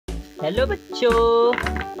Hello बच्चों,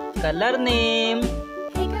 colour name.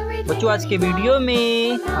 बच्चों आज के वीडियो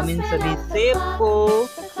में हम इन सभी शेप को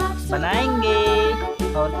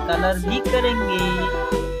बनाएंगे और कलर भी करेंगे।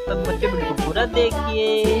 सब बच्चों वीडियो को पूरा देखिए।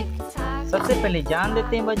 सबसे पहले जान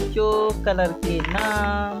लेते हैं बच्चों कलर के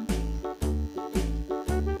नाम।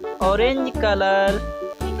 Orange colour,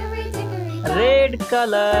 red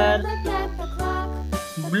colour,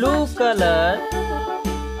 blue colour,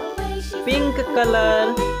 pink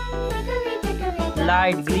colour,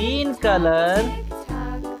 light green colour,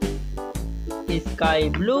 sky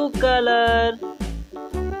blue colour,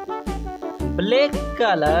 black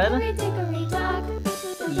colour,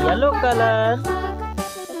 yellow colour,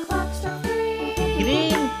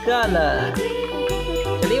 green colour.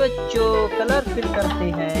 चलिए बच्चों कलर फिल करते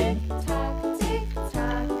हैं।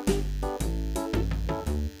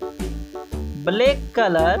 Black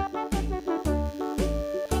colour,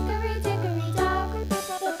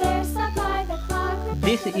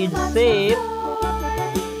 this is shape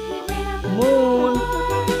moon।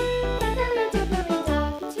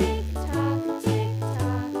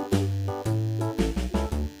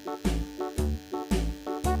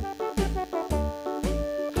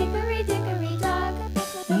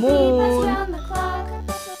 Moon,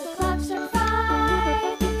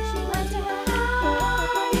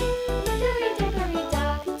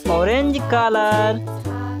 orange color,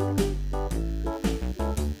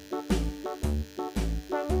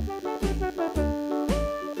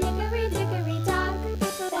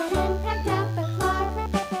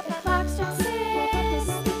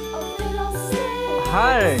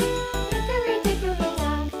 heart,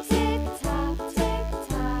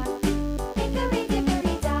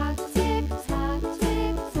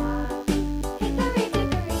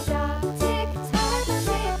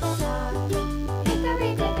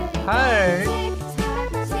 heart,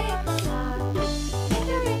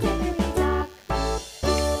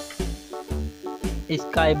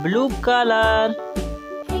 sky blue color,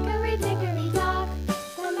 Hickory dickory dock,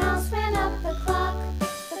 the mouse ran up the clock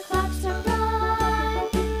struck one,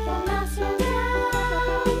 the mouse ran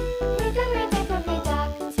down. Hickory dickory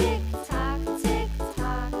dock, tick tock, tick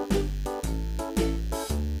tock.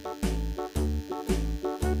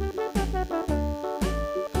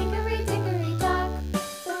 Hickory dickory dock,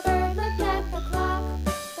 the bird looked at the clock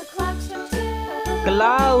struck two.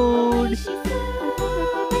 cloud, She flew.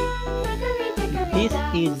 Hickory dickory this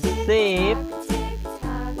dock, is shape tick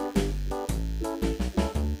tock.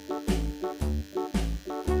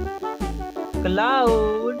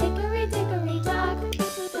 cloud, Hickory dickory dock,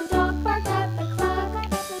 the dog barked at the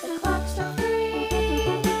clock struck three.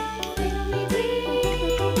 Fiddly-dee,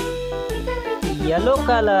 hickory dickory yellow dock,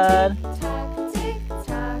 color, tick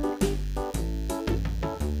tock.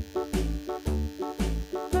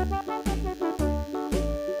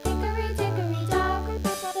 Hickory dickory dock,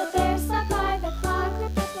 the bear sat by the clock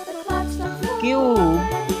struck four. cube,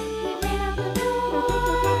 He ran out the door.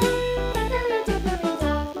 Hickory dickory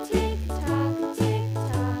dock, tick tock, tick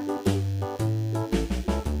tock.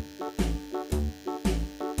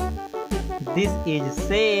 this is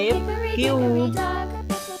shape Hickory dickory cube, dock,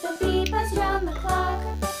 the bee buzzed round the clock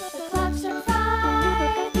struck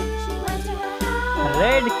five. She went to her house.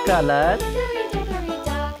 red color, Hickory dickory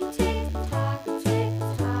dock, tick tock, tick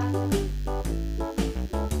tock.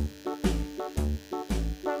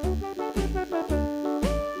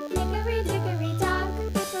 Hickory dickory dock,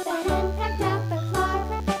 the hen pecked at the clock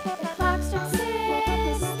struck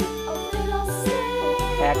six. Oh fiddle six.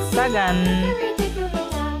 hexagon, Hickory dickory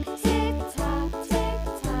dock, tick tock, tick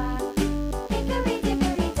tock. Hickory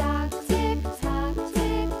dickory dock, tick tock,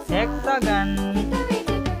 tick tock. hexagon, Hickory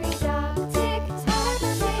dickory dock, tick tock,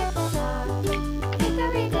 tick tock.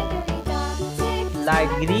 Hickory dickory dock, tick tock.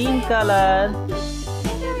 light green color,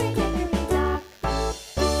 Hickory dickory dock.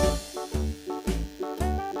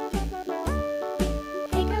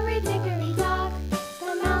 Hickory dickory dock,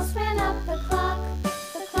 the mouse ran up the clock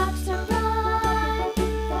struck one,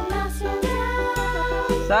 the mouse ran down.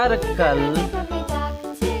 circle, Hickory dock,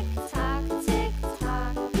 tick tock, tick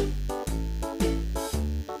tock.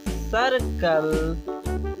 circle।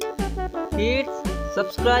 Kids,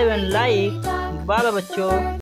 subscribe and like। Bye bye बच्चों।